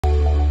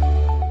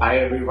Hi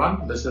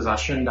everyone, this is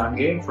Ashwin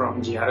Dange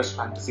from GRS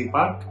Fantasy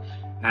Park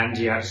and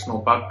GRS Snow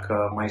Park,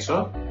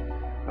 Mysore.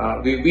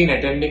 We've been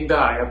attending the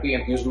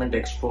IAAPI Amusement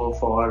Expo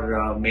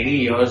for many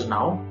years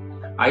now.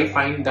 I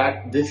find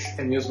that this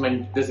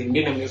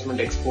Indian Amusement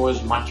Expo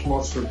is much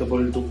more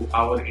suitable to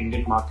our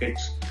Indian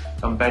markets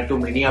compared to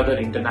many other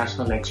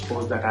international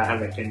expos that I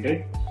have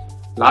attended.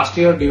 Last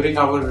year during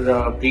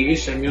our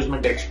previous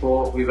Amusement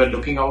Expo, we were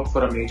looking out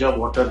for a major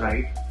water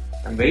ride.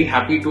 I'm very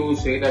happy to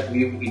say that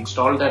we've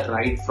installed that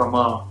ride from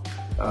a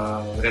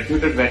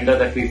reputed vendor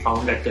that we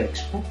found at the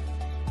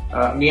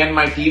Expo. Me and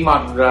my team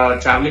are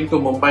traveling to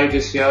Mumbai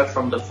this year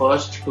from the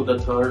 1st to the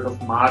 3rd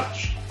of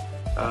March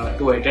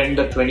to attend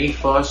the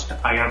 21st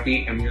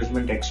IAAPI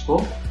Amusement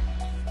Expo.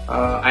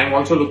 I'm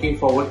also looking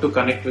forward to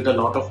connect with a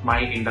lot of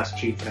my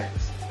industry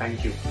friends.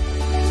 Thank you.